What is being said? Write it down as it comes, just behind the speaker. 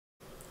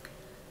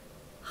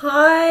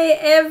Hi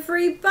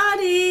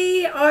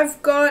everybody,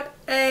 I've got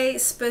a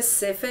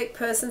specific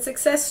person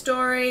success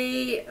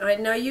story. I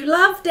know you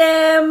love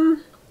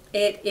them.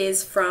 It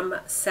is from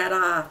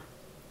Sarah.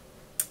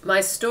 My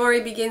story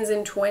begins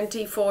in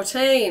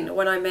 2014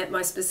 when I met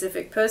my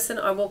specific person.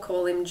 I will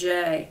call him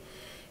Jay.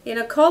 In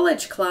a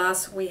college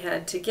class we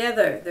had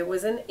together. There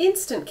was an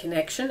instant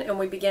connection and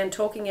we began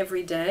talking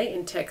every day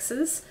in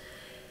Texas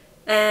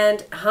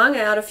and hung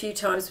out a few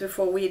times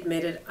before we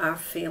admitted our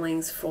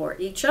feelings for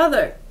each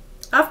other.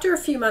 After a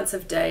few months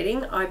of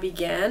dating, I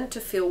began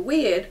to feel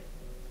weird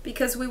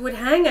because we would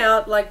hang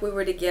out like we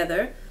were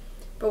together,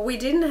 but we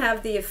didn't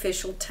have the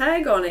official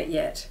tag on it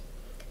yet.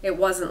 It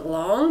wasn't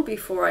long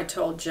before I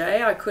told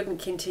Jay I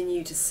couldn't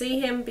continue to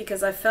see him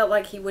because I felt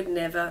like he would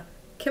never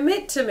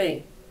commit to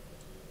me.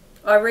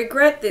 I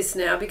regret this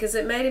now because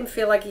it made him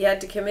feel like he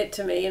had to commit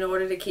to me in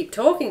order to keep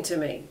talking to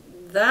me.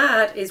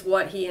 That is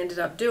what he ended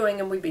up doing,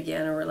 and we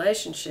began a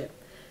relationship.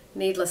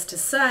 Needless to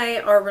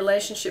say, our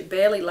relationship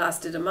barely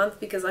lasted a month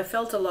because I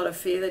felt a lot of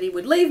fear that he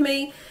would leave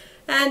me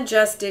and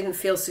just didn't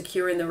feel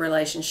secure in the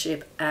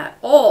relationship at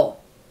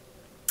all.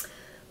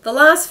 The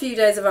last few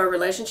days of our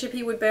relationship,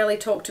 he would barely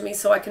talk to me,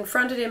 so I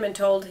confronted him and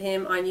told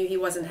him I knew he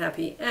wasn't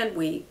happy, and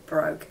we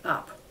broke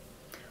up.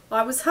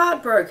 I was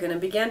heartbroken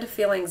and began to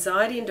feel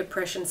anxiety and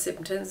depression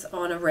symptoms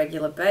on a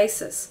regular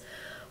basis.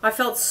 I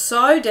felt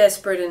so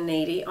desperate and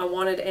needy, I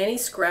wanted any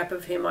scrap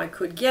of him I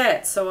could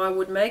get, so I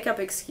would make up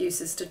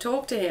excuses to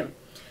talk to him.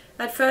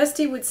 At first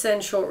he would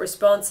send short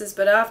responses,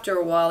 but after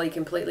a while he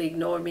completely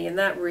ignored me, and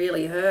that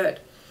really hurt.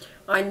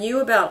 I knew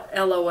about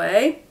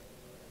LOA,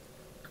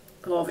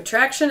 law of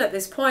attraction, at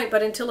this point,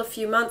 but until a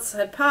few months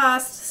had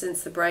passed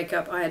since the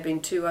breakup, I had been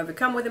too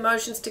overcome with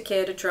emotions to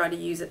care to try to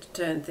use it to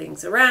turn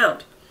things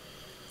around.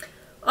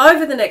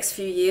 Over the next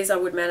few years, I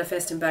would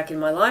manifest him back in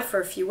my life for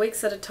a few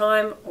weeks at a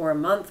time or a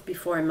month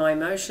before my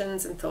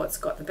emotions and thoughts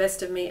got the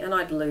best of me, and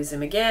I'd lose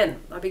him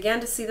again. I began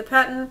to see the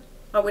pattern.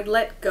 I would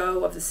let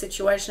go of the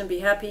situation and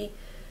be happy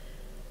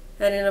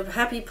and in a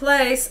happy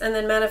place, and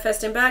then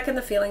manifest him back, and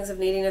the feelings of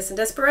neediness and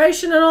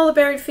desperation and all the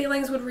buried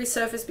feelings would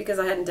resurface because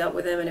I hadn't dealt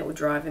with them, and it would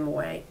drive him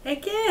away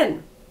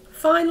again.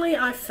 Finally,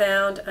 I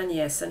found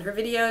Agnes and her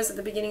videos at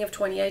the beginning of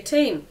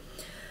 2018.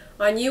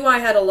 I knew I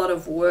had a lot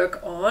of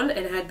work on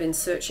and had been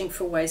searching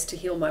for ways to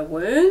heal my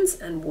wounds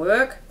and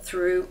work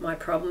through my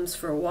problems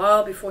for a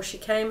while before she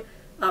came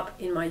up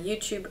in my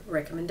YouTube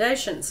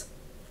recommendations.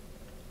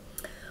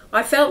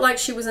 I felt like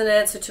she was an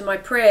answer to my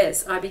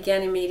prayers. I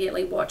began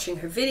immediately watching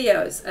her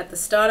videos. At the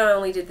start, I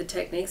only did the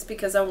techniques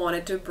because I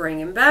wanted to bring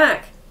him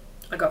back.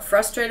 I got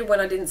frustrated when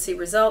I didn't see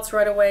results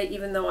right away,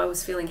 even though I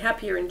was feeling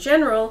happier in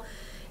general.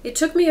 It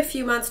took me a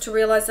few months to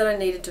realize that I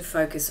needed to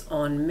focus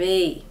on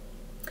me.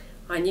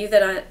 I knew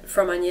that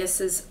from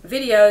Agnes's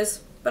videos,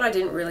 but I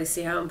didn't really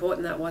see how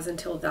important that was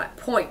until that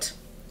point.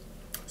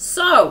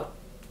 So,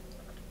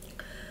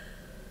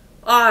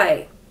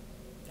 I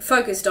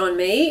focused on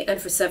me, and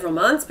for several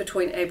months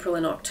between April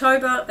and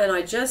October, and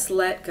I just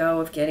let go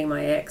of getting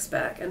my ex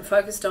back and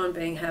focused on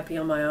being happy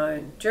on my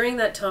own. During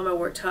that time, I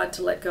worked hard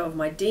to let go of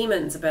my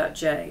demons about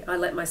Jay. I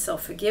let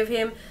myself forgive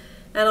him,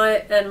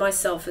 and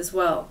myself as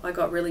well. I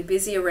got really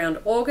busy around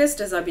August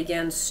as I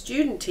began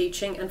student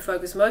teaching and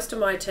focused most of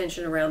my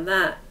attention around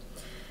that.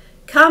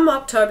 Come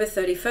October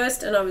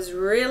 31st, and I was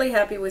really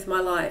happy with my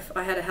life.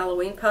 I had a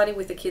Halloween party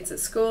with the kids at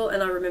school,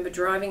 and I remember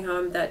driving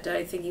home that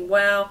day thinking,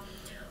 wow,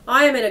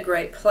 I am in a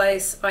great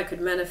place. I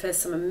could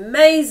manifest some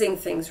amazing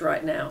things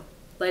right now.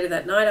 Later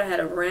that night, I had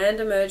a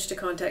random urge to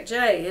contact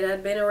Jay. It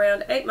had been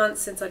around 8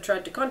 months since I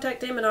tried to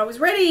contact him, and I was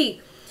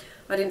ready.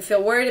 I didn't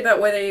feel worried about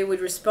whether he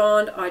would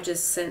respond. I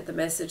just sent the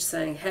message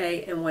saying,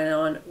 hey, and went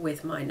on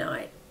with my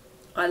night.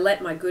 I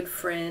let my good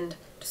friend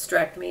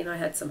distract me, and I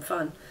had some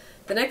fun.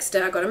 The next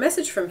day, I got a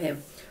message from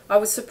him. I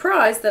was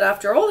surprised that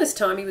after all this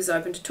time, he was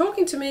open to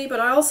talking to me, but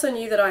I also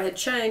knew that I had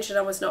changed and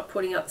I was not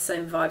putting out the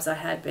same vibes I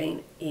had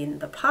been in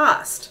the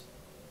past.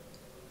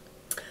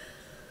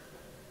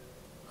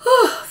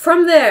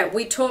 From there,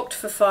 we talked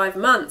for 5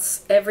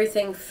 months.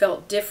 Everything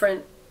felt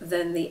different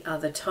than the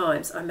other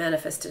times. I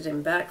manifested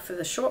him back for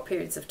the short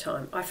periods of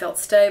time. I felt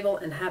stable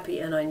and happy,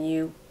 and I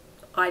knew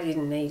I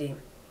didn't need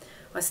him.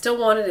 I still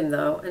wanted him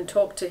though, and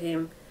talk to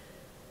him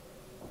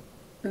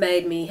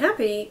made me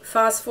happy.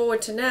 Fast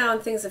forward to now,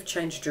 and things have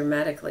changed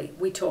dramatically.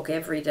 We talk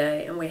every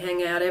day and we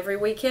hang out every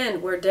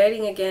weekend. We're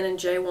dating again, and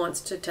Jay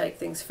wants to take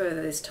things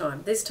further this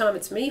time. This time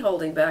it's me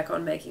holding back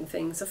on making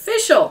things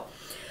official.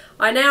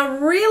 I now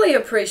really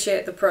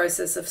appreciate the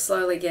process of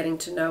slowly getting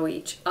to know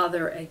each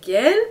other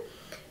again.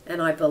 And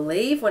I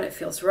believe when it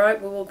feels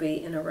right, we will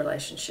be in a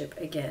relationship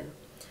again.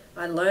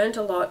 I learned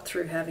a lot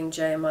through having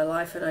Jay in my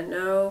life, and I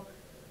know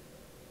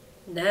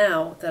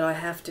now that I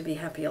have to be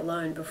happy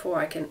alone before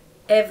I can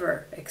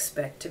ever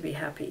expect to be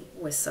happy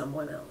with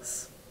someone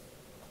else.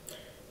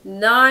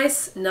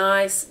 Nice,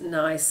 nice,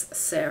 nice,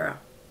 Sarah.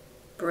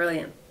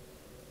 Brilliant.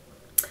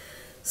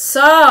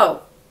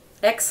 So,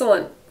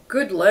 excellent.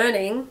 Good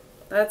learning.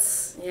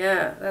 That's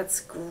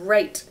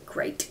great,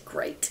 great,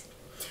 great.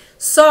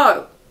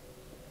 So,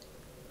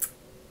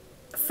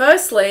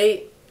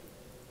 firstly,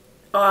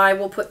 I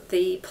will put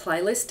the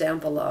playlist down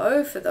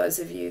below for those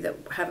of you that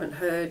haven't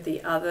heard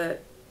the other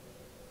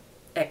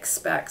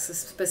XPACs,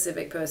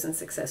 specific person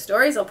success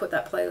stories. I'll put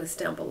that playlist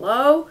down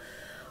below.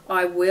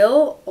 I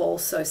will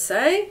also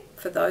say,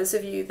 for those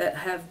of you that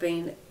have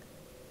been,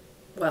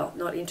 well,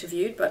 not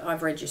interviewed, but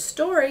I've read your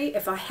story,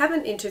 if I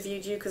haven't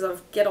interviewed you, because I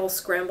get all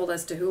scrambled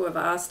as to who I've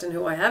asked and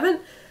who I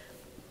haven't,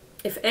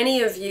 if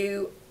any of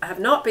you have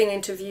not been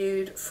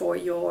interviewed for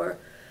your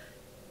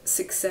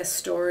success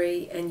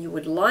story and you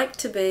would like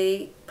to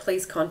be,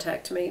 please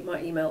contact me.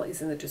 My email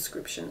is in the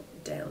description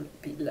down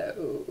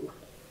below.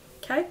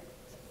 Okay?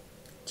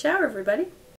 Ciao, everybody.